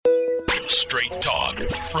Straight talk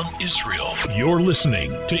from Israel. You're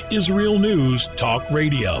listening to Israel News Talk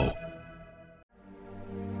Radio.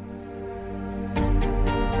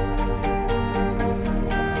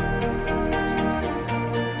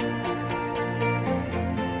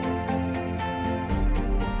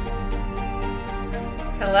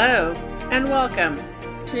 Hello and welcome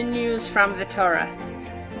to News from the Torah.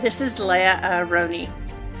 This is Leah Aharoni.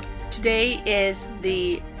 Today is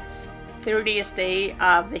the 30th day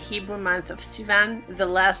of the Hebrew month of Sivan, the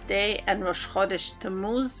last day, and Rosh Chodesh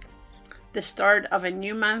Tammuz, the start of a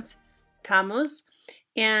new month, Tammuz,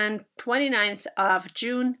 and 29th of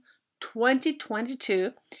June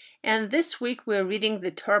 2022. And this week we're reading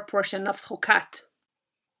the Torah portion of Chukat.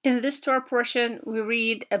 In this Torah portion, we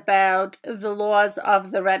read about the laws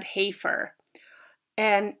of the red heifer,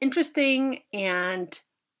 an interesting and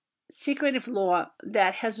secretive law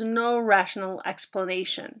that has no rational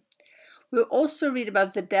explanation. We'll also read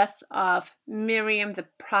about the death of Miriam the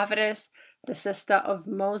prophetess, the sister of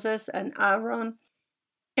Moses and Aaron,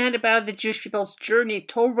 and about the Jewish people's journey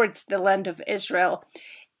towards the land of Israel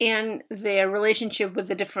and their relationship with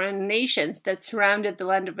the different nations that surrounded the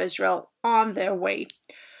land of Israel on their way.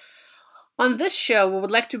 On this show, we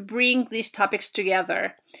would like to bring these topics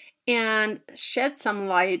together and shed some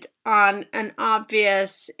light on an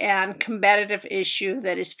obvious and combative issue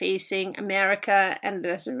that is facing America and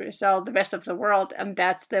as a result the rest of the world, and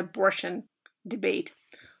that's the abortion debate.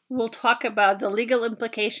 We'll talk about the legal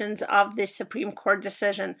implications of this Supreme Court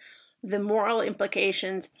decision, the moral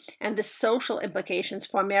implications, and the social implications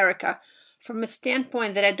for America from a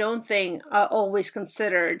standpoint that I don't think are always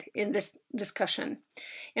considered in this discussion.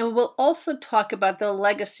 And we will also talk about the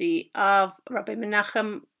legacy of Rabbi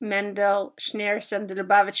Menachem Mendel Schneerson, the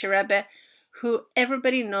Lubavitcher Rebbe, who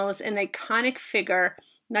everybody knows, an iconic figure,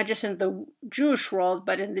 not just in the Jewish world,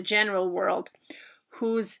 but in the general world,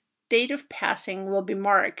 whose date of passing will be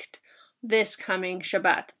marked this coming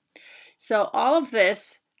Shabbat. So all of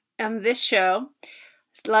this and this show,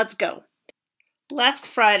 let's go. Last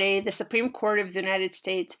Friday, the Supreme Court of the United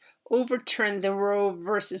States overturned the Roe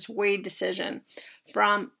versus Wade decision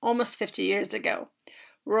from almost 50 years ago.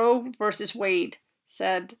 Roe versus Wade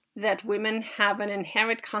said that women have an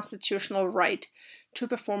inherent constitutional right to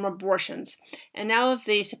perform abortions. And now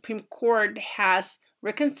the Supreme Court has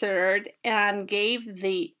reconsidered and gave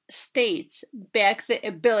the states back the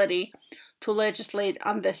ability to legislate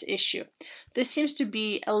on this issue. This seems to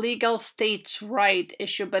be a legal states' right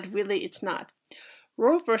issue, but really it's not.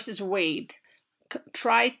 Roe versus Wade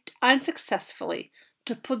tried unsuccessfully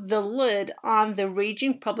to put the lid on the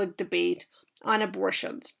raging public debate on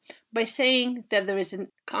abortions by saying that there is a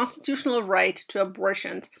constitutional right to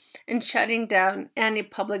abortions and shutting down any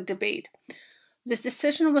public debate. This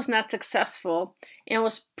decision was not successful and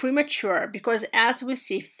was premature because, as we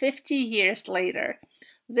see 50 years later,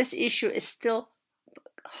 this issue is still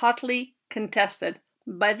hotly contested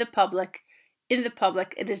by the public. In the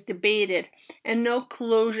public, it is debated, and no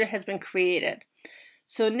closure has been created.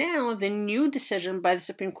 So now the new decision by the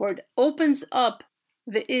Supreme Court opens up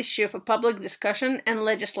the issue for public discussion and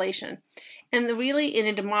legislation. And really, in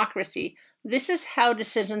a democracy, this is how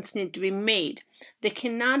decisions need to be made. They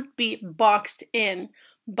cannot be boxed in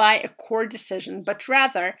by a court decision, but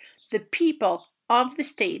rather the people of the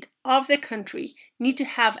state, of the country, need to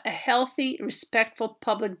have a healthy, respectful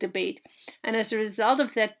public debate. And as a result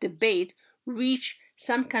of that debate, reach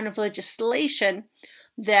some kind of legislation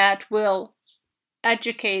that will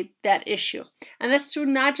educate that issue. And that's true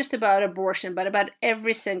not just about abortion, but about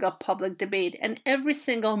every single public debate and every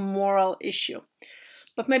single moral issue.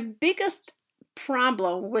 But my biggest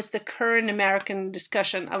problem with the current American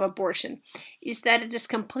discussion of abortion is that it is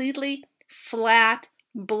completely flat,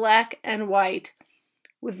 black and white,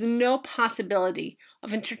 with no possibility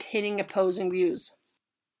of entertaining opposing views.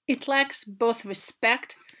 It lacks both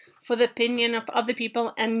respect for the opinion of other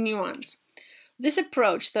people and nuance. This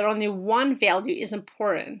approach that only one value is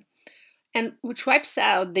important and which wipes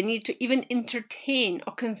out the need to even entertain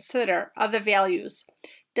or consider other values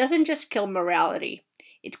doesn't just kill morality,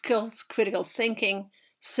 it kills critical thinking,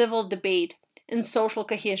 civil debate, and social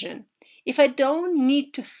cohesion. If I don't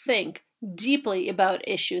need to think deeply about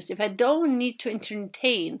issues, if I don't need to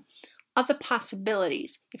entertain other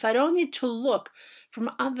possibilities, if I don't need to look from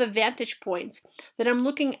other vantage points, then I'm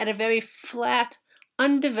looking at a very flat,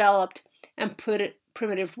 undeveloped, and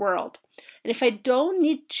primitive world. And if I don't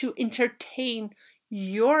need to entertain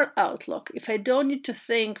your outlook, if I don't need to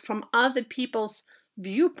think from other people's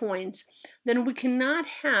viewpoints, then we cannot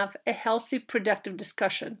have a healthy, productive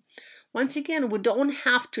discussion. Once again, we don't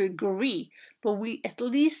have to agree, but we at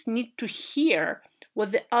least need to hear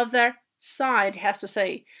what the other side has to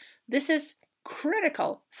say. This is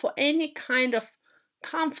critical for any kind of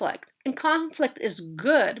conflict. And conflict is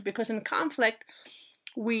good because in conflict,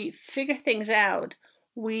 we figure things out,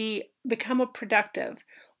 we become more productive,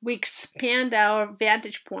 we expand our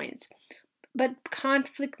vantage points. But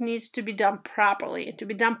conflict needs to be done properly. And to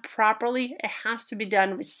be done properly, it has to be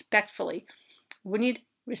done respectfully. We need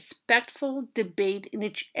respectful debate in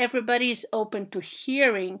which everybody is open to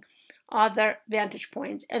hearing other vantage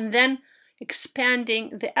points and then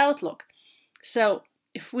expanding the outlook. So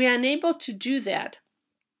if we are unable to do that,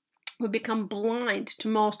 we become blind to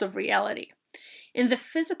most of reality. In the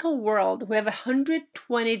physical world, we have a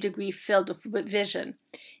 120-degree field of vision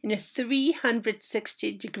in a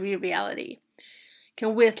 360-degree reality.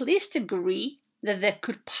 Can we at least agree that there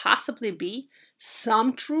could possibly be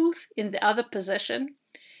some truth in the other position?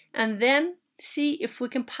 And then see if we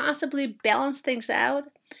can possibly balance things out?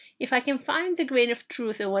 If I can find the grain of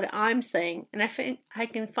truth in what I'm saying, and I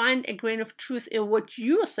can find a grain of truth in what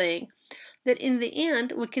you're saying, that in the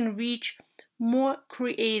end we can reach more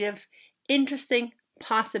creative, interesting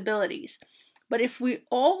possibilities. But if we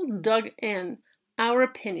all dug in our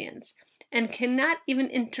opinions and cannot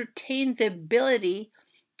even entertain the ability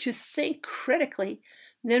to think critically,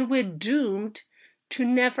 then we're doomed to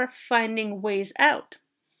never finding ways out.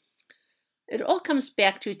 It all comes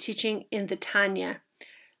back to teaching in the Tanya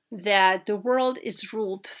that the world is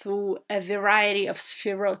ruled through a variety of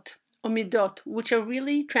sfirot, or midot, which are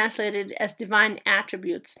really translated as divine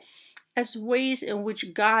attributes, as ways in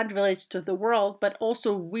which God relates to the world, but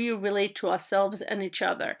also we relate to ourselves and each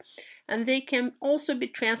other. And they can also be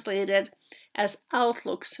translated as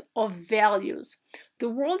outlooks of values. The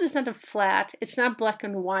world is not a flat, it's not black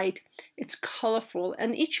and white, it's colorful,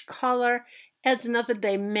 and each color adds another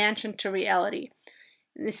dimension to reality.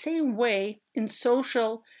 In the same way, in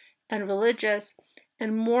social and religious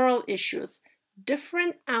and moral issues,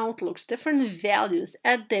 different outlooks, different values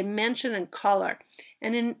add dimension and color.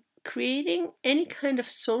 And in creating any kind of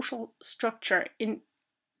social structure, in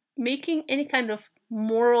making any kind of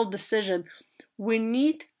moral decision, we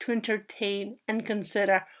need to entertain and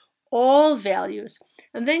consider all values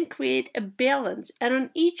and then create a balance. And on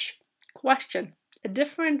each question, a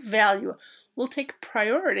different value will take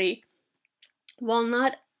priority while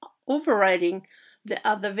not overriding the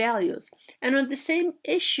other values. And on the same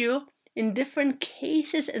issue, in different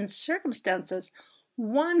cases and circumstances,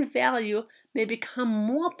 one value may become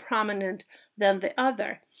more prominent than the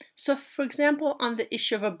other. So, for example, on the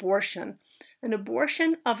issue of abortion, an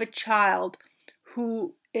abortion of a child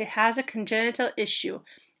who has a congenital issue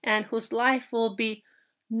and whose life will be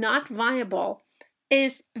not viable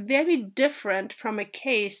is very different from a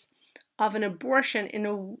case of an abortion in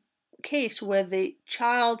a case where the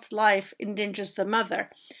child's life endangers the mother.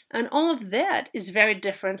 And all of that is very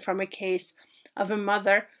different from a case of a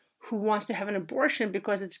mother who wants to have an abortion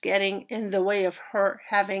because it's getting in the way of her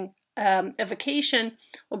having a vacation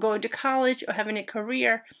or going to college or having a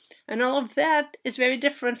career. And all of that is very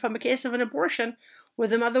different from a case of an abortion where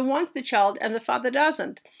the mother wants the child and the father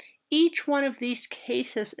doesn't. Each one of these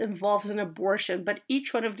cases involves an abortion, but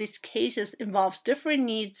each one of these cases involves different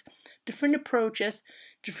needs, different approaches,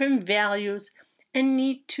 different values, and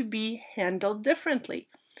need to be handled differently.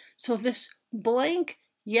 So this blank,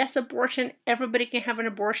 yes, abortion, everybody can have an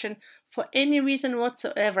abortion for any reason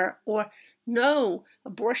whatsoever, or no,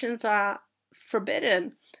 abortions are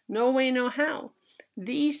forbidden, no way, no how.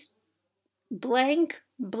 These blank,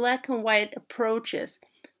 black and white approaches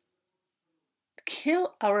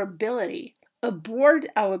kill our ability, abort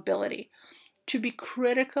our ability to be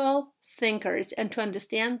critical thinkers and to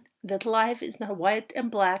understand that life is not white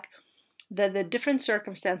and black, that there are different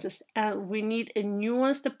circumstances, and we need a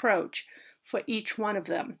nuanced approach for each one of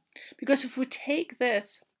them. Because if we take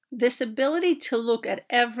this ability to look at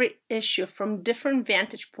every issue from different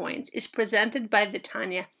vantage points is presented by the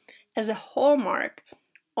Tanya as a hallmark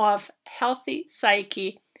of healthy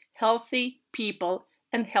psyche, healthy people,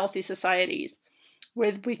 and healthy societies,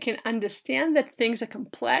 where we can understand that things are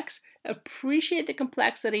complex, appreciate the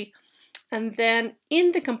complexity, and then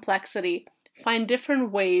in the complexity, find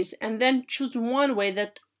different ways, and then choose one way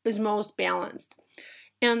that is most balanced.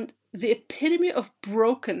 And the epitome of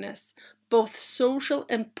brokenness, both social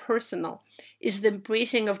and personal, is the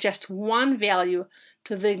embracing of just one value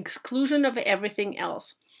to the exclusion of everything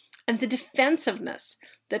else, and the defensiveness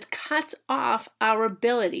that cuts off our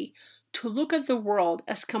ability to look at the world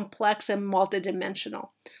as complex and multidimensional,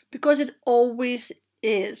 because it always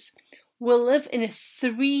is. We live in a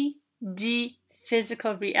 3D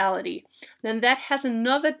physical reality. Then that has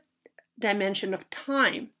another dimension of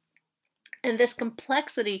time. And this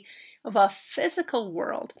complexity of our physical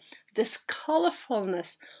world This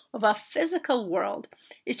colorfulness of our physical world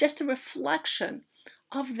is just a reflection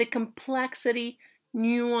of the complexity,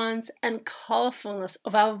 nuance, and colorfulness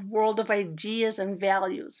of our world of ideas and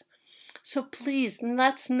values. So please,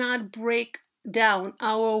 let's not break down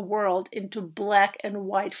our world into black and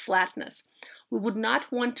white flatness. We would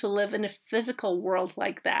not want to live in a physical world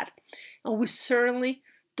like that. And we certainly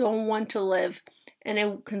don't want to live in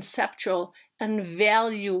a conceptual and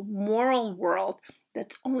value moral world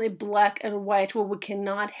that's only black and white, where we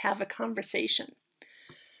cannot have a conversation.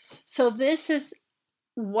 So this is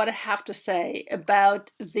what I have to say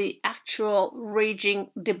about the actual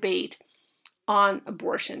raging debate on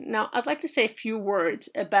abortion. Now, I'd like to say a few words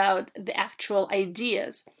about the actual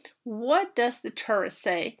ideas. What does the Torah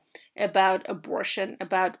say about abortion,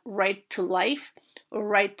 about right to life, or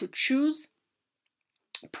right to choose,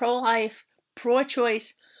 pro-life,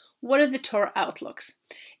 pro-choice? What are the Torah outlooks?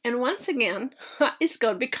 And once again, it's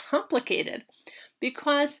going to be complicated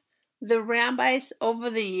because the rabbis over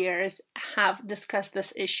the years have discussed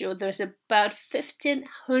this issue. There's about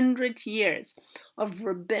 1,500 years of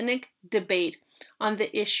rabbinic debate on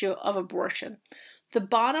the issue of abortion. The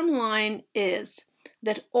bottom line is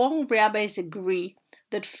that all rabbis agree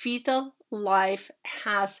that fetal life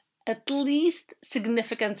has at least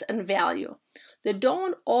significance and value. They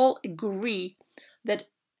don't all agree that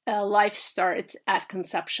life starts at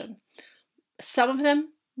conception. Some of them,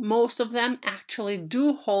 most of them, actually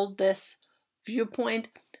do hold this viewpoint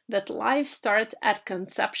that life starts at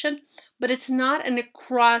conception, but it's not an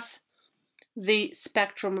across the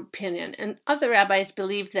spectrum opinion. And other rabbis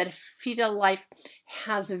believe that fetal life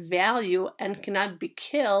has value and cannot be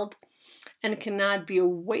killed and cannot be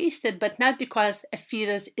wasted, but not because a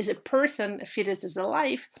fetus is a person, a fetus is a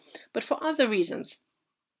life, but for other reasons.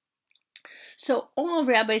 So all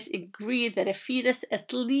rabbis agree that a fetus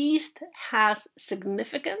at least has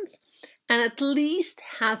significance and at least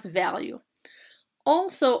has value.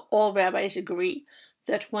 Also, all rabbis agree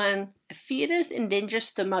that when a fetus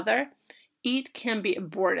endangers the mother, it can be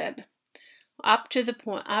aborted up to the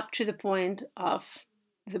point of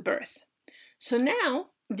the birth. So now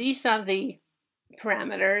these are the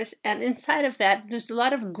parameters, and inside of that there's a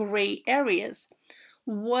lot of gray areas.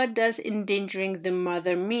 What does endangering the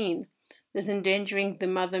mother mean? Does endangering the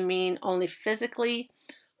mother mean only physically?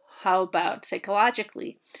 How about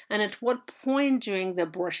psychologically? And at what point during the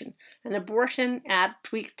abortion? An abortion at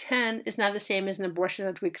week 10 is not the same as an abortion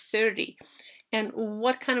at week 30. And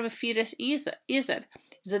what kind of a fetus is it?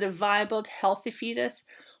 Is it a viable, healthy fetus?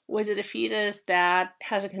 Or is it a fetus that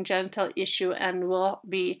has a congenital issue and will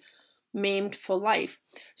be maimed for life?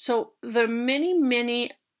 So there are many,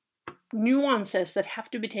 many nuances that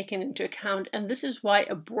have to be taken into account, and this is why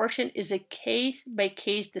abortion is a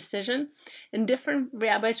case-by-case decision, and different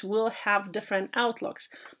rabbis will have different outlooks.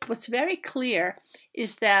 What's very clear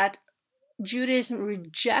is that Judaism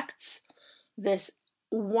rejects this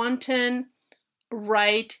wanton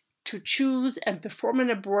right to choose and perform an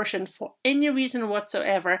abortion for any reason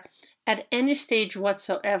whatsoever, at any stage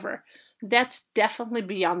whatsoever. That's definitely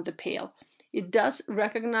beyond the pale. It does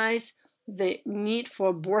recognize the need for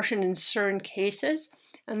abortion in certain cases,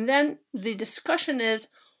 and then the discussion is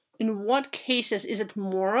in what cases is it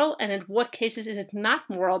moral and in what cases is it not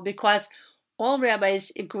moral, because all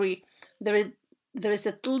rabbis agree there is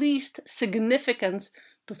at least significance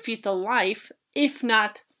to fetal life, if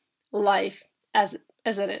not life as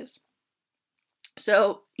it is.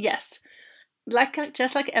 So yes,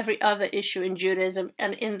 just like every other issue in Judaism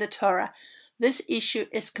and in the Torah, this issue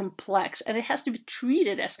is complex and it has to be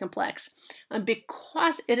treated as complex. And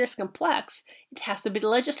because it is complex, it has to be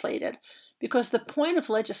legislated. Because the point of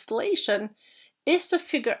legislation is to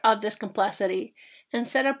figure out this complexity and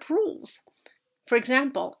set up rules. For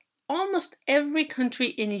example, almost every country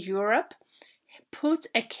in Europe puts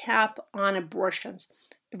a cap on abortions,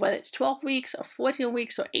 whether it's 12 weeks or 14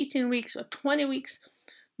 weeks or 18 weeks or 20 weeks.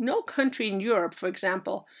 No country in Europe, for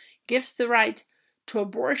example, gives the right to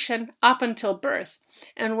abortion up until birth.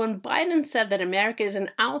 And when Biden said that America is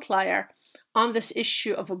an outlier on this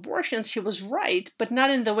issue of abortions, he was right, but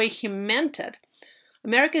not in the way he meant it.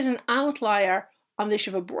 America is an outlier on the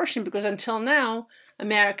issue of abortion because until now,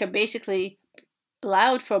 America basically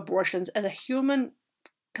allowed for abortions as a human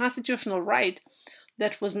constitutional right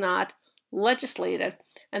that was not legislated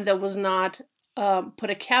and that was not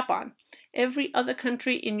put a cap on. Every other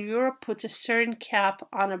country in Europe puts a certain cap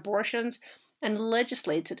on abortions and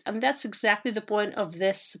legislates it. And that's exactly the point of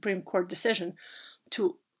this Supreme Court decision,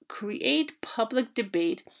 to create public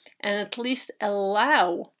debate and at least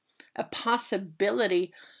allow a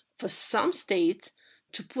possibility for some states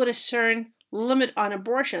to put a certain limit on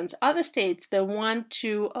abortions. Other states that want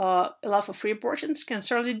to allow for free abortions can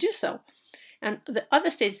certainly do so. And the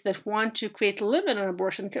other states that want to create a limit on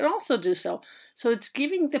abortion can also do so. So it's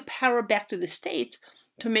giving the power back to the states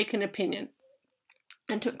to make an opinion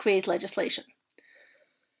and to create legislation.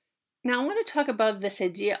 Now I want to talk about this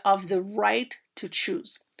idea of the right to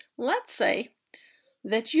choose. Let's say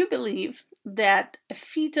that you believe that a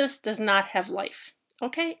fetus does not have life.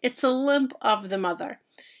 Okay? It's a limb of the mother.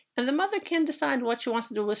 And the mother can decide what she wants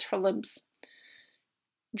to do with her limbs.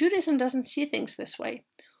 Judaism doesn't see things this way.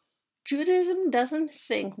 Judaism doesn't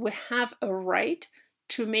think we have a right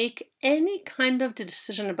to make any kind of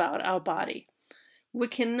decision about our body. We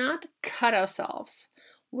cannot cut ourselves.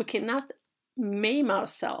 We cannot maim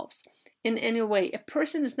ourselves in any way. A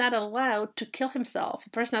person is not allowed to kill himself. A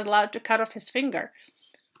person is not allowed to cut off his finger.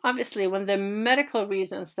 Obviously, when there are medical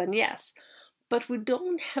reasons, then yes. But we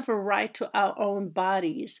don't have a right to our own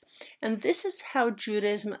bodies. And this is how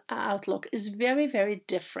Judaism outlook is very, very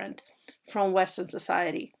different from Western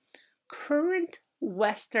society. Current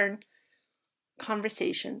Western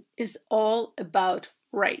conversation is all about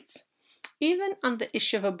rights. Even on the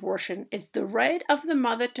issue of abortion, it's the right of the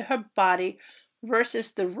mother to her body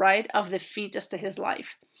versus the right of the fetus to his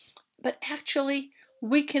life. But actually,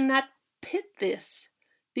 we cannot pit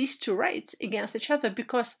these two rights against each other,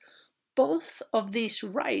 because both of these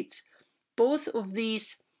rights, both of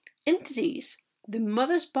these entities, the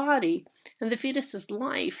mother's body and the fetus's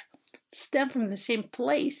life, stem from the same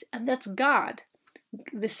place, and that's God.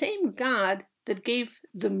 The same God that gave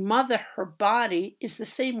the mother her body is the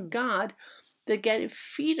same God that gave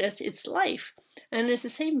fetus its life. And it's the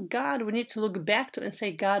same God we need to look back to and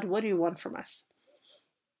say, God, what do you want from us?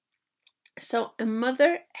 So a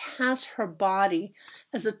mother has her body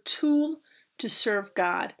as a tool to serve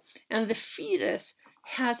God, and the fetus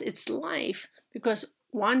has its life because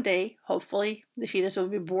one day, hopefully, the fetus will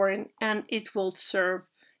be born and it will serve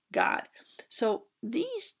God. So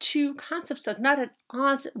these two concepts are not at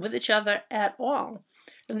odds with each other at all.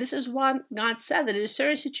 And this is what God said, that in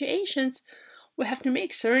certain situations, we have to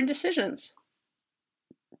make certain decisions.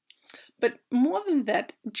 But more than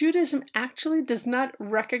that, Judaism actually does not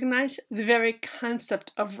recognize the very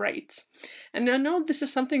concept of rights. And I know this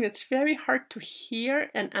is something that's very hard to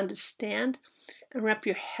hear and understand and wrap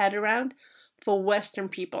your head around for Western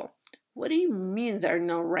people. What do you mean there are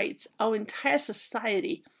no rights? Our entire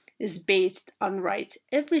society is based on rights.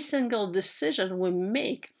 Every single decision we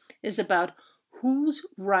make is about whose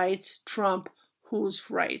rights trump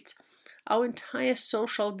whose rights. Our entire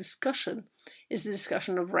social discussion is the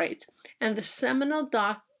discussion of rights. And the seminal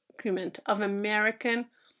document of American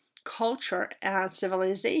culture and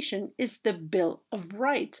civilization is the Bill of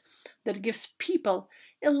Rights that gives people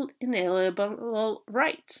inalienable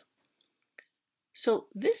rights. So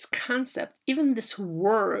this concept, even this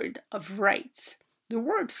word of rights, the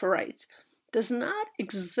word for rights, does not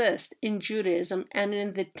exist in Judaism and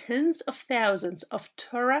in the tens of thousands of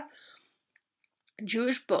Torah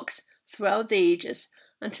Jewish books throughout the ages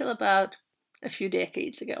until about a few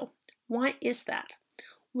decades ago. Why is that?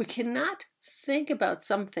 We cannot think about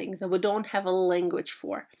something that we don't have a language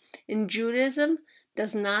for. And Judaism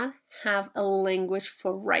does not have a language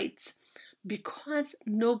for rights because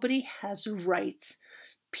nobody has rights.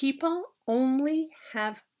 People only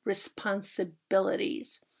have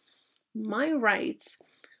responsibilities. My rights,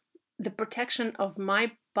 the protection of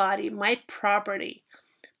my body, my property,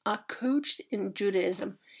 are couched in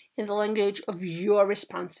Judaism in the language of your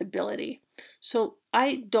responsibility. So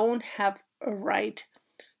I don't have a right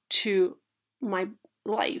to my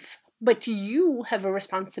life, but you have a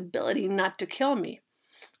responsibility not to kill me.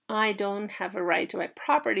 I don't have a right to my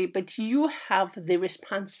property, but you have the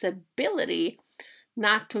responsibility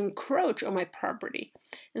not to encroach on my property,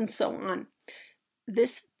 and so on.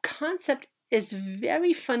 This concept is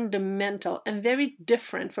very fundamental and very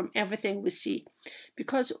different from everything we see,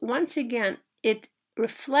 because once again, it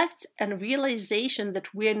reflects a realization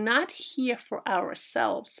that we're not here for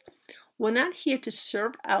ourselves. We're not here to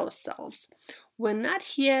serve ourselves. We're not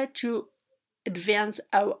here to advance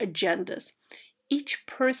our agendas. Each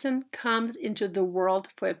person comes into the world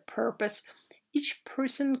for a purpose. Each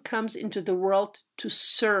person comes into the world to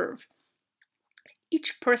serve.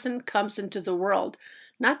 Each person comes into the world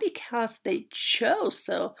not because they chose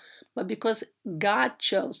so, but because God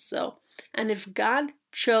chose so. And if God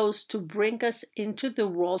chose to bring us into the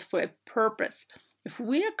world for a purpose, if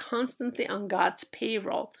we are constantly on God's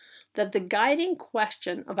payroll, that the guiding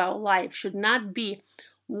question of our life should not be,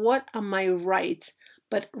 what are my rights,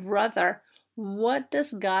 but rather, what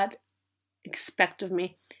does God expect of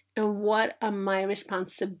me, and what are my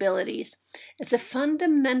responsibilities? It's a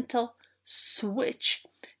fundamental switch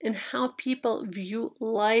in how people view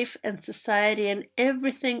life and society and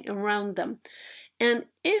everything around them. And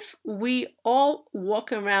if we all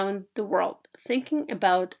walk around the world thinking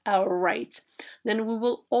about our rights, then we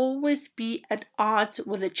will always be at odds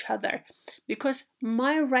with each other, because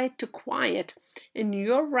my right to quiet and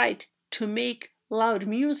your right to make loud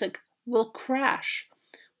music will crash.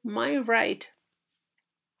 My right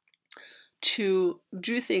to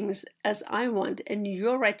do things as I want and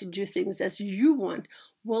your right to do things as you want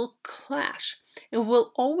will clash, and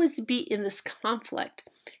we'll always be in this conflict,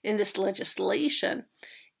 in this legislation,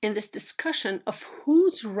 in this discussion of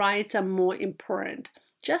whose rights are more important,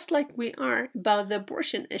 just like we are about the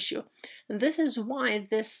abortion issue. And this is why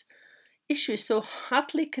this issue is so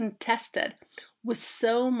hotly contested with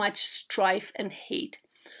so much strife and hate.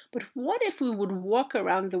 But what if we would walk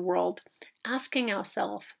around the world asking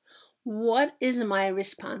ourselves, what is my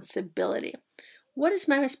responsibility? What is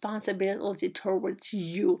my responsibility towards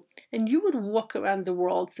you? And you would walk around the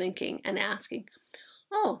world thinking and asking,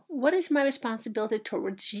 oh, what is my responsibility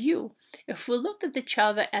towards you? If we looked at each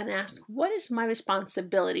other and asked, what is my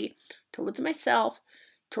responsibility towards myself,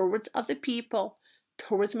 towards other people,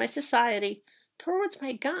 towards my society, towards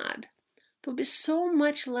my God, there'll be so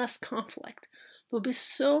much less conflict. There'll be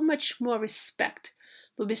so much more respect.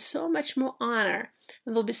 There'll be so much more honor.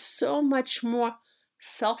 And there'll be so much more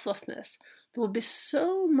selflessness. There will be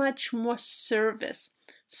so much more service,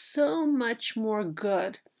 so much more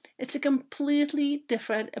good. It's a completely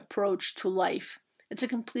different approach to life. It's a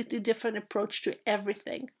completely different approach to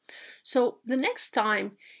everything. So the next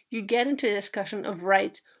time you get into a discussion of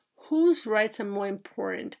rights, whose rights are more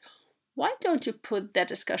important, why don't you put that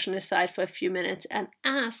discussion aside for a few minutes and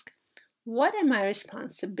ask, what are my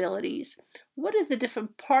responsibilities? What are the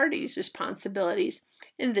different parties' responsibilities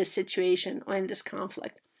in this situation or in this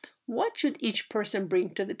conflict? What should each person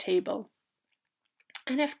bring to the table?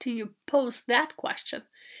 And after you pose that question,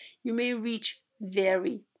 you may reach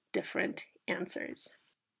very different answers.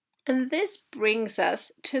 And this brings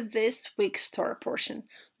us to this week's Torah portion,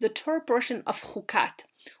 the Torah portion of Chukat,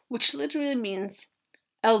 which literally means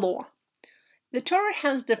a law. The Torah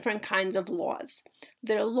has different kinds of laws.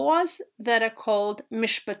 There are laws that are called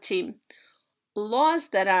mishpatim, laws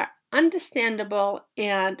that are understandable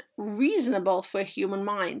and reasonable for a human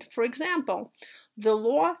mind. For example, the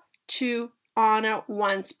law to honor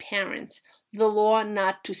one's parents, the law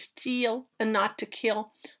not to steal and not to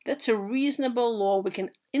kill. That's a reasonable law we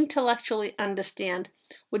can intellectually understand.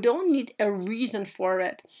 We don't need a reason for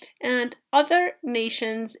it. And other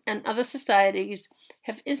nations and other societies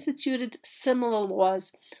have instituted similar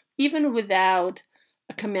laws, even without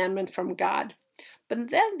a commandment from God. But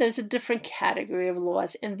then there's a different category of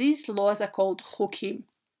laws, and these laws are called chukim.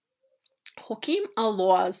 Chukim are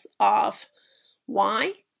laws of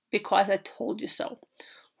why? Because I told you so.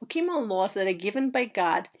 Chukim are laws that are given by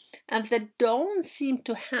God and that don't seem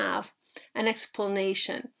to have an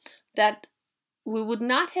explanation, that we would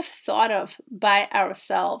not have thought of by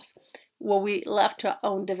ourselves were we left to our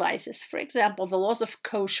own devices. For example, the laws of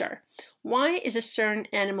kosher. Why is a certain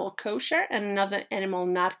animal kosher and another animal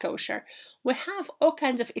not kosher? We have all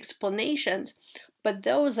kinds of explanations, but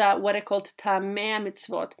those are what are called tamei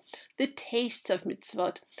mitzvot, the tastes of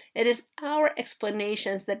mitzvot. It is our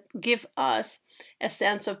explanations that give us a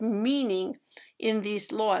sense of meaning in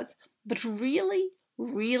these laws. But really,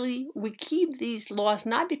 we keep these laws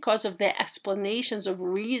not because of their explanations of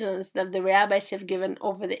reasons that the rabbis have given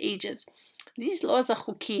over the ages. These laws are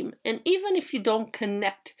chukim, and even if you don't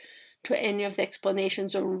connect to any of the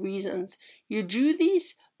explanations or reasons, you do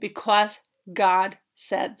these because God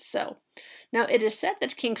said so. Now, it is said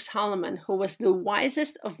that King Solomon, who was the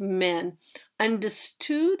wisest of men,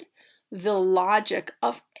 understood the logic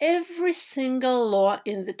of every single law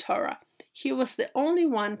in the Torah. He was the only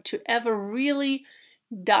one to ever really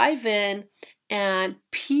dive in and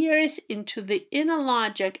pierce into the inner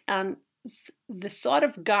logic and the thought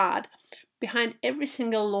of God behind every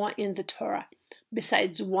single law in the Torah,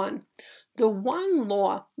 besides one. The one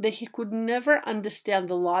law that he could never understand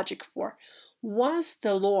the logic for was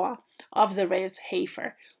the law of the Red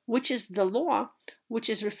Heifer, which is the law which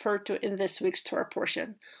is referred to in this week's Torah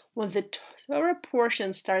portion. When the Torah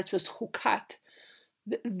portion starts with Chukat,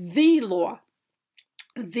 the law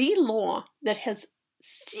that has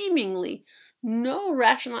seemingly no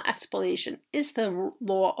rational explanation is the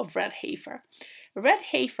law of Red Heifer. Red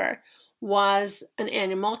Heifer was an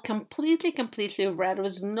animal completely red,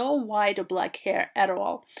 with no white or black hair at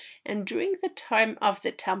all. And during the time of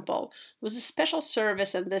the temple, there was a special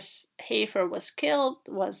service, and this heifer was killed,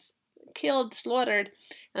 was killed, slaughtered,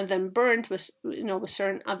 and then burned with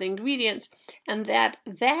certain other ingredients, and that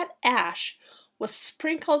ash was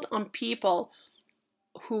sprinkled on people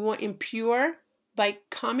who were impure by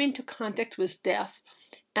coming into contact with death.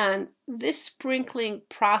 And this sprinkling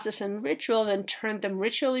process and ritual then turned them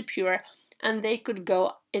ritually pure, and they could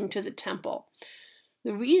go into the temple.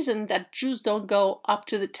 The reason that Jews don't go up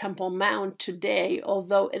to the Temple Mount today,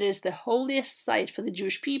 although it is the holiest site for the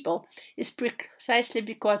Jewish people, is precisely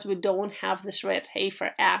because we don't have this red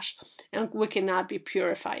heifer ash and we cannot be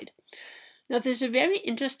purified. Now, there's a very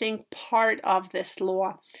interesting part of this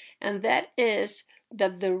law, and that is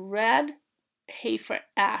that the red heifer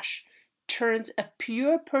ash turns a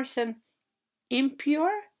pure person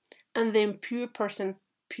impure and the impure person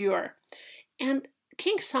pure. And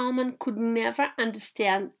King Solomon could never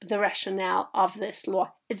understand the rationale of this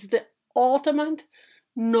law. It's the ultimate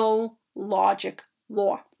no logic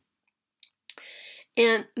law.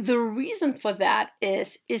 And the reason for that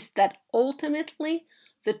is that ultimately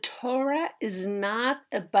the Torah is not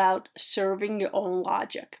about serving your own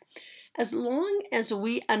logic. As long as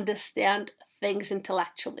we understand things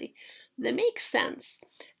intellectually, they make sense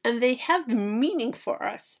and they have meaning for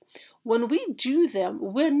us. When we do them,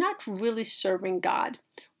 we're not really serving God.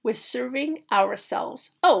 We're serving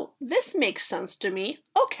ourselves. Oh, this makes sense to me.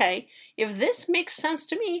 Okay, if this makes sense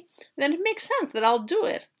to me, then it makes sense that I'll do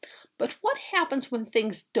it. But what happens when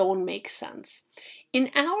things don't make sense? In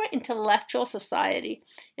our intellectual society,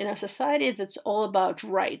 in a society that's all about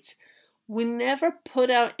rights, we never put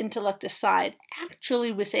our intellect aside.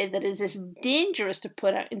 Actually, we say that it is dangerous to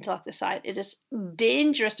put our intellect aside. It is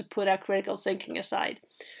dangerous to put our critical thinking aside.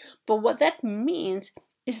 But what that means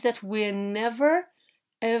is that we're never,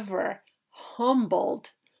 ever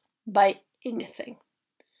humbled by anything.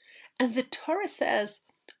 And the Torah says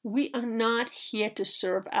we are not here to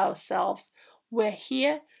serve ourselves. We're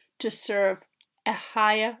here to serve a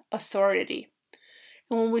higher authority.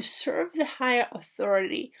 And when we serve the higher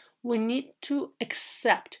authority, we need to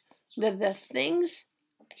accept that the things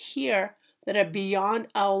here that are beyond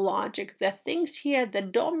our logic, the things here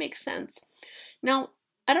that don't make sense. Now,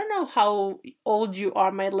 I don't know how old you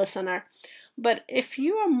are, my listener, but if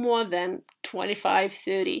you are more than 25,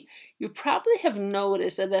 30, you probably have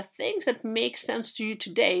noticed that the things that make sense to you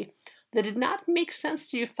today that did not make sense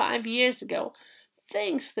to you 5 years ago,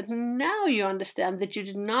 things that now you understand that you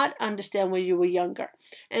did not understand when you were younger.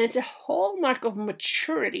 And it's a hallmark of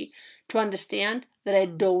maturity to understand that I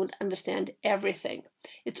don't understand everything.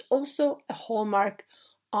 It's also a hallmark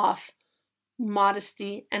of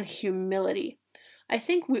modesty and humility. I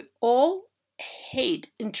think we all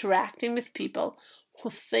hate interacting with people who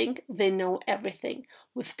think they know everything,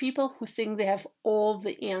 with people who think they have all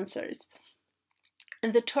the answers.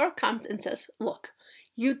 And the Torah comes and says, look,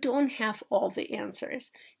 you don't have all the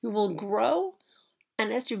answers. You will grow,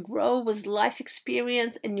 and as you grow with life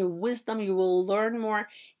experience and your wisdom, you will learn more,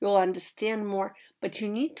 you will understand more, but you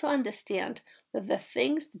need to understand that the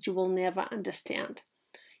things that you will never understand,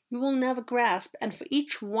 you will never grasp, and for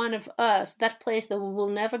each one of us, that place that we will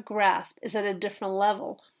never grasp is at a different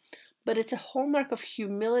level. But it's a hallmark of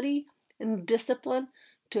humility and discipline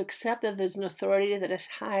to accept that there's an authority that is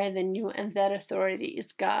higher than you, and that authority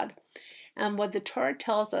is God. And what the Torah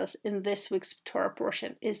tells us in this week's Torah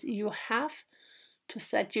portion is you have to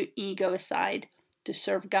set your ego aside to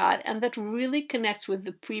serve God. And that really connects with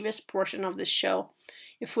the previous portion of the show.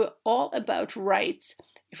 If we're all about rights,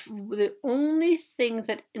 if the only thing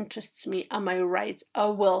that interests me are my rights, I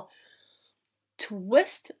will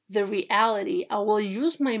twist the reality. I will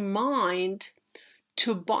use my mind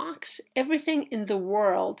to box everything in the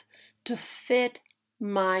world to fit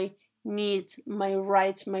my needs, my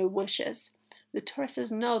rights, my wishes. The Torah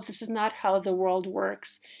says, no, this is not how the world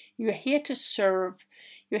works. You're here to serve.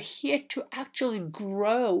 You're here to actually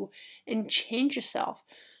grow and change yourself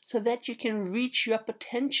so that you can reach your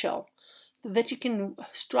potential, so that you can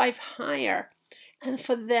strive higher. And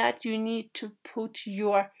for that, you need to put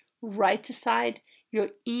your rights aside, your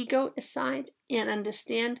ego aside, and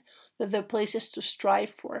understand that there are places to strive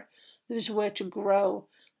for. There's where to grow.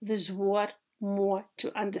 There's what more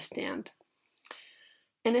to understand.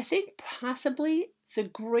 And I think possibly the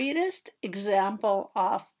greatest example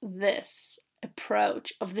of this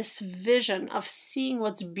approach, of this vision, of seeing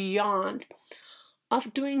what's beyond,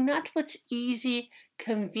 of doing not what's easy,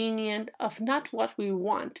 convenient, of not what we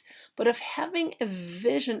want, but of having a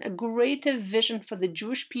vision, a greater vision for the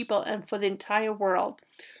Jewish people and for the entire world,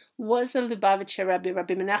 was the Lubavitcher Rebbe,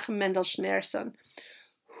 Rabbi Menachem Mendel Schneerson,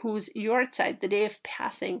 whose Yortzeit, the day of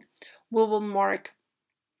passing, we will mark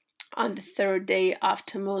on the third day of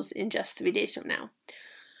Tammuz in just 3 days from now.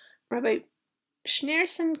 Rabbi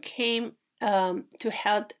Schneerson came to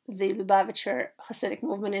head the Lubavitcher Hasidic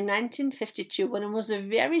movement in 1952 when it was a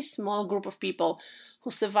very small group of people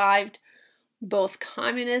who survived both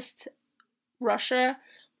communist Russia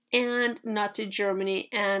and Nazi Germany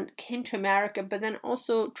and came to America, but then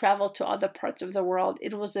also traveled to other parts of the world.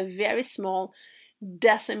 It was a very small,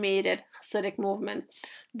 decimated Hasidic movement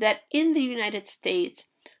that in the United States,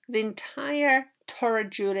 the entire Torah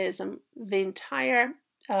Judaism, the entire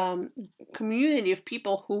community of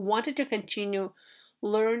people who wanted to continue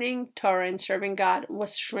learning Torah and serving God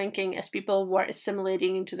was shrinking as people were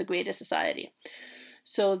assimilating into the greater society.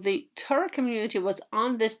 So the Torah community was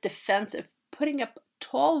on this defensive, putting up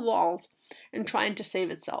tall walls and trying to save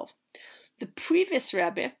itself. The previous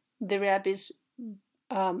rabbi, the rabbi's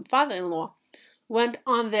father-in-law, went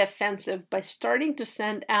on the offensive by starting to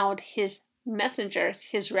send out his messengers,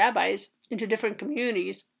 his rabbis, into different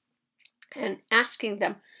communities and asking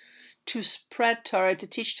them to spread Torah, to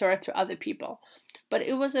teach Torah to other people. But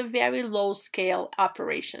it was a very low-scale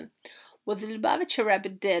operation. What the Lubavitcher Rebbe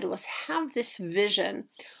did was have this vision,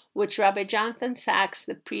 which Rabbi Jonathan Sacks,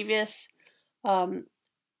 the previous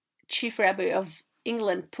chief rabbi of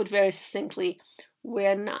England, put very succinctly,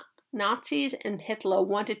 where Nazis and Hitler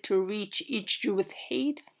wanted to reach each Jew with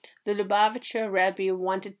hate, the Lubavitcher Rebbe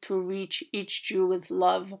wanted to reach each Jew with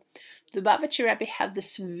love. The Lubavitcher Rebbe had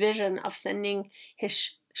this vision of sending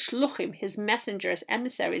his shluchim, his messengers,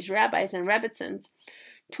 emissaries, rabbis, and rebbitzins,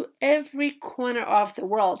 to every corner of the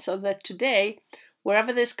world, so that today,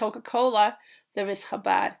 wherever there's Coca-Cola, there is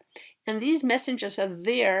Chabad. And these messengers are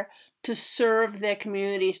there to serve their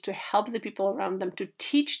communities, to help the people around them, to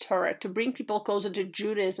teach Torah, to bring people closer to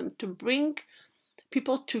Judaism, to bring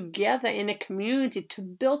people together in a community, to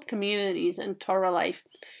build communities and Torah life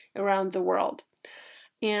around the world.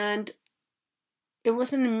 And it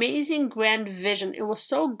was an amazing, grand vision. It was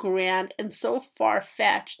so grand and so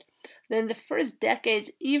far-fetched that in the first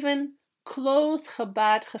decades, even close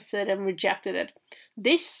Chabad Hasidim rejected it.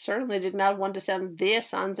 They certainly did not want to send their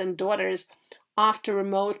sons and daughters off to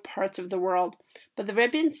remote parts of the world. But the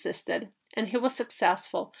Rebbe insisted, and he was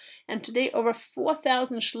successful. And today, over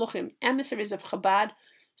 4,000 shluchim, emissaries of Chabad,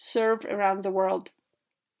 serve around the world.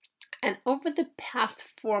 And over the past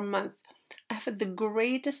 4 months, I've had the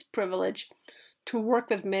greatest privilege to work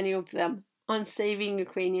with many of them on saving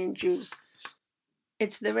Ukrainian Jews.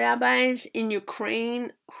 It's the rabbis in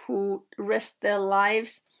Ukraine who risked their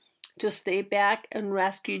lives to stay back and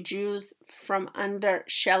rescue Jews from under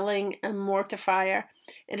shelling and mortar fire.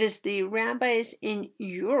 It is the rabbis in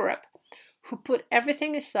Europe who put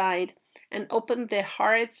everything aside and opened their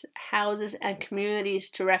hearts, houses, and communities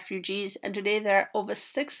to refugees. And today there are over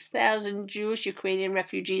 6,000 Jewish Ukrainian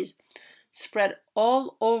refugees spread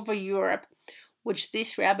all over Europe, which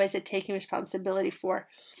these rabbis are taking responsibility for.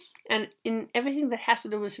 And in everything that has to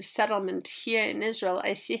do with resettlement here in Israel,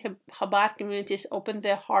 I see Chabad communities open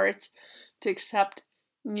their hearts to accept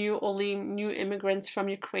new Olim, new immigrants from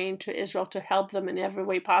Ukraine to Israel, to help them in every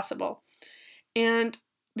way possible. And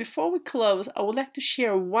before we close, I would like to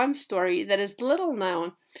share one story that is little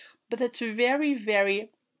known, but that's very,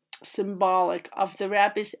 very symbolic of the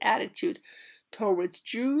rabbi's attitude towards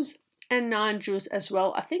Jews and non-Jews as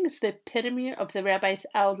well. I think it's the epitome of the rabbi's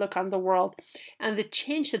outlook on the world and the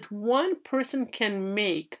change that one person can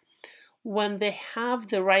make when they have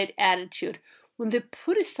the right attitude, when they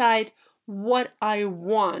put aside what I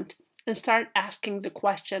want and start asking the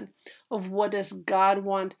question of what does God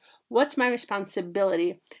want, what's my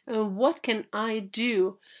responsibility, and what can I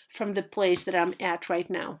do from the place that I'm at right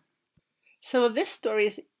now. So this story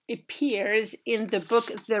appears in the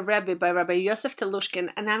book The Rebbe by Rabbi Yosef Telushkin,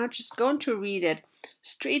 and I'm just going to read it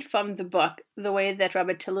straight from the book, the way that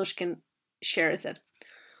Rabbi Telushkin shares it.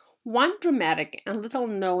 One dramatic and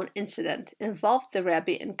little-known incident involved the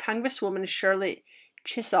Rebbe and Congresswoman Shirley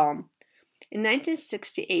Chisholm. In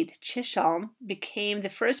 1968, Chisholm became the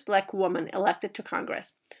first black woman elected to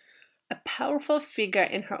Congress. A powerful figure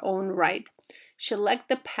in her own right, she lacked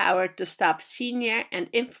the power to stop senior and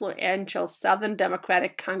influential Southern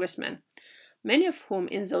Democratic congressmen, many of whom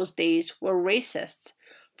in those days were racists,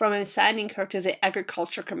 from assigning her to the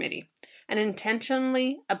Agriculture Committee, an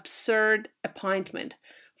intentionally absurd appointment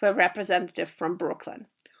for a representative from Brooklyn.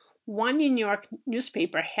 One New York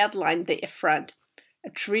newspaper headlined the affront, "A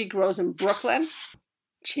tree grows in Brooklyn?"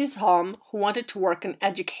 Chisholm, who wanted to work on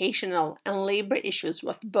educational and labor issues,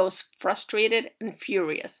 was both frustrated and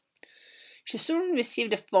furious. She soon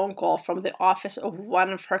received a phone call from the office of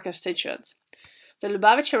one of her constituents. "The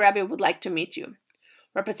Lubavitcher Rebbe would like to meet you."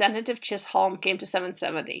 Representative Chisholm came to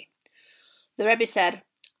 770. The Rebbe said,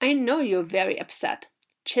 "I know you're very upset.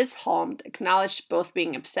 Chisholm acknowledged both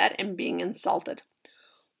being upset and being insulted.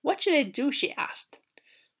 "What should I do?" she asked.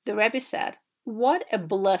 The Rebbe said, "What a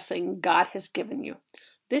blessing God has given you.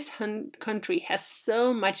 This country has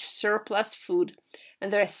so much surplus food,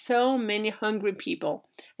 and there are so many hungry people,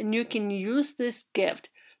 and you can use this gift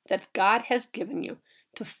that God has given you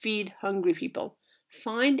to feed hungry people.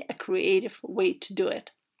 Find a creative way to do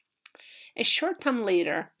it." A short time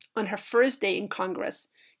later, on her first day in Congress,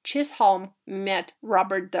 Chisholm met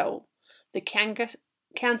Robert Dole, the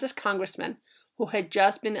Kansas congressman who had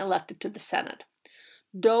just been elected to the Senate.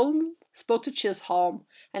 Dole spoke to Chisholm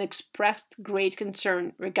and expressed great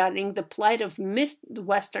concern regarding the plight of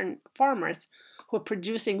Midwestern farmers who were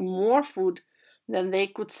producing more food than they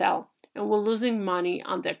could sell and were losing money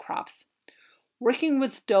on their crops. Working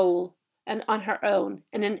with Dole and on her own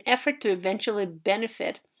in an effort to eventually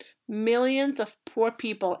benefit millions of poor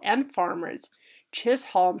people and farmers,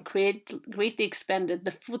 Chisholm greatly expanded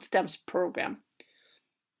the food stamps program.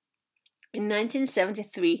 In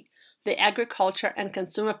 1973, the Agriculture and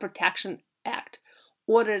Consumer Protection Act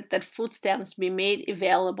ordered that food stamps be made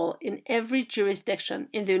available in every jurisdiction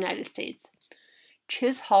in the United States.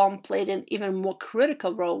 Chisholm played an even more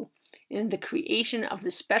critical role in the creation of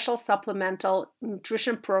the Special Supplemental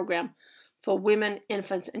Nutrition Program for Women,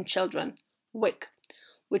 Infants, and Children, WIC,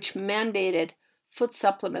 which mandated food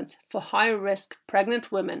supplements for high-risk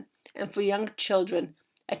pregnant women and for young children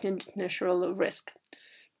at initial risk.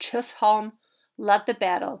 Chisholm led the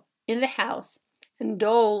battle in the House, and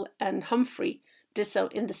Dole and Humphrey did so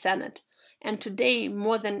in the Senate. And today,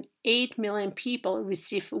 more than 8 million people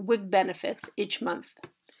receive WIC benefits each month.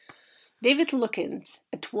 David Lookins,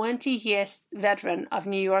 a 20-year veteran of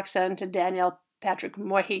New York Senator Daniel Patrick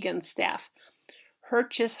Mohegan's staff,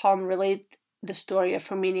 heard Chisholm relate the story of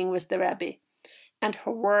her meeting with the Rebbe and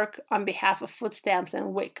her work on behalf of food stamps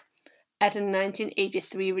and WIC at a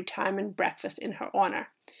 1983 retirement breakfast in her honor.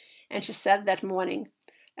 And she said that morning,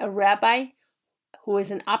 "A rabbi who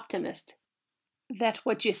is an optimist, that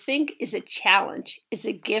what you think is a challenge is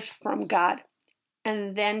a gift from God."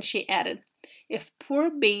 And then she added, "If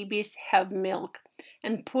poor babies have milk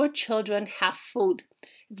and poor children have food,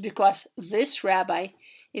 it's because this rabbi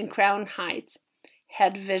in Crown Heights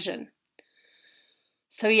had vision."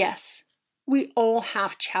 So yes, we all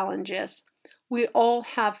have challenges. We all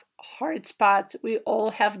have hard spots. We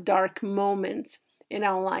all have dark moments in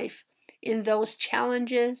our life. In those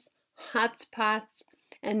challenges, hot spots,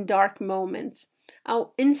 and dark moments,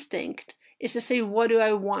 our instinct is to say, "What do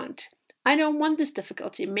I want? I don't want this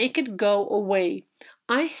difficulty. Make it go away.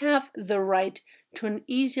 I have the right to an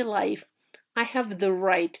easy life. I have the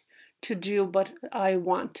right to do what I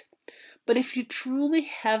want." But if you truly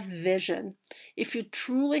have vision, if you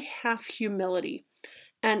truly have humility,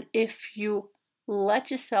 and if you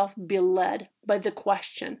let yourself be led by the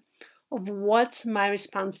question of what's my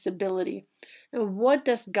responsibility and what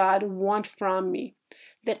does God want from me,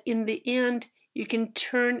 that in the end you can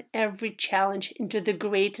turn every challenge into the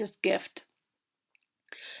greatest gift.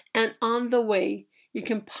 And on the way, you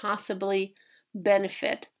can possibly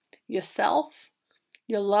benefit yourself,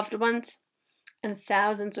 your loved ones, and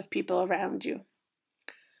thousands of people around you.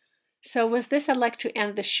 So with this, I'd like to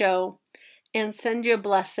end the show and send you a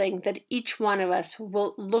blessing that each one of us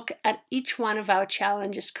will look at each one of our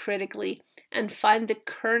challenges critically and find the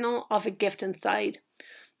kernel of a gift inside,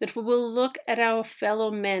 that we will look at our fellow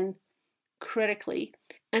men critically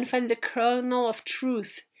and find the kernel of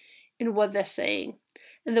truth in what they're saying,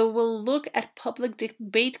 and that we'll look at public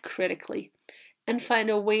debate critically and find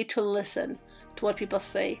a way to listen to what people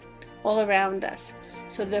say all around us,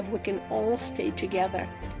 so that we can all stay together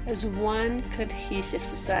as one cohesive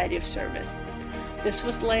society of service. This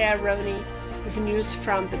was Leah Roney with news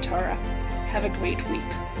from the Torah. Have a great week.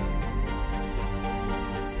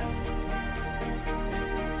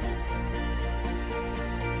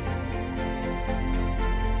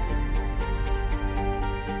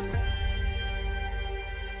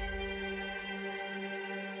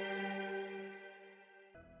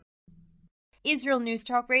 Israel News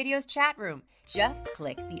Talk Radio's chat room. Just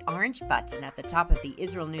click the orange button at the top of the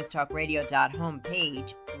IsraelNewsTalkRadio.home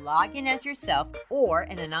page, log in as yourself or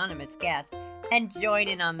an anonymous guest, and join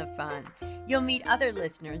in on the fun. You'll meet other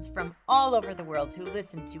listeners from all over the world who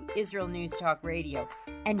listen to Israel News Talk Radio,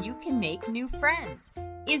 and you can make new friends.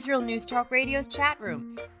 Israel News Talk Radio's chat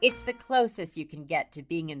room. It's the closest you can get to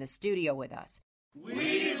being in the studio with us.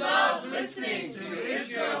 We love listening to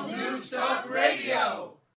Israel News Talk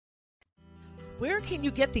Radio. Where can you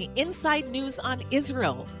get the inside news on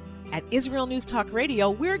Israel? At Israel News Talk Radio,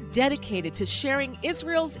 we're dedicated to sharing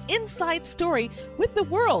Israel's inside story with the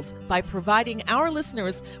world by providing our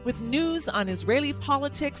listeners with news on Israeli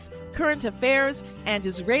politics, current affairs, and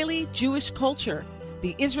Israeli Jewish culture.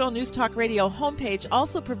 The Israel News Talk Radio homepage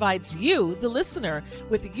also provides you, the listener,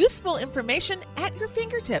 with useful information at your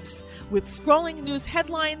fingertips, with scrolling news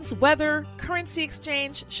headlines, weather, currency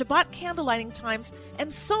exchange, Shabbat candlelighting times,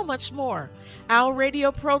 and so much more. Our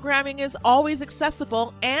radio programming is always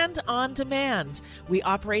accessible and on demand. We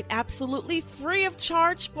operate absolutely free of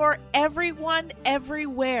charge for everyone,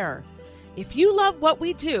 everywhere. If you love what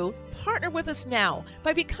we do, partner with us now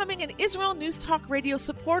by becoming an Israel News Talk Radio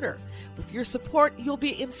supporter. With your support, you'll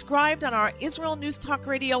be inscribed on our Israel News Talk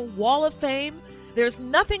Radio Wall of Fame. There's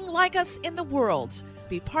nothing like us in the world.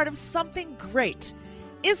 Be part of something great.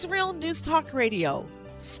 Israel News Talk Radio.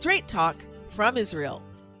 Straight talk from Israel.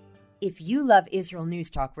 If you love Israel News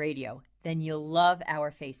Talk Radio, then you'll love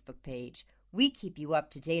our Facebook page. We keep you up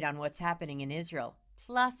to date on what's happening in Israel,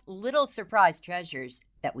 plus little surprise treasures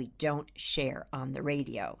that we don't share on the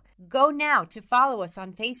radio. Go now to follow us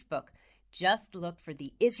on Facebook. Just look for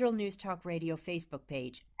the Israel News Talk Radio Facebook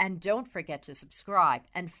page, and don't forget to subscribe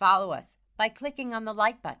and follow us by clicking on the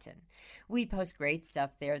like button. We post great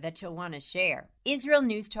stuff there that you'll want to share. Israel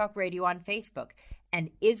News Talk Radio on Facebook and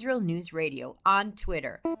Israel News Radio on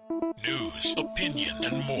Twitter. News, opinion,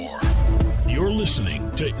 and more. You're listening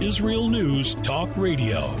to Israel News Talk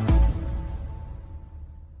Radio.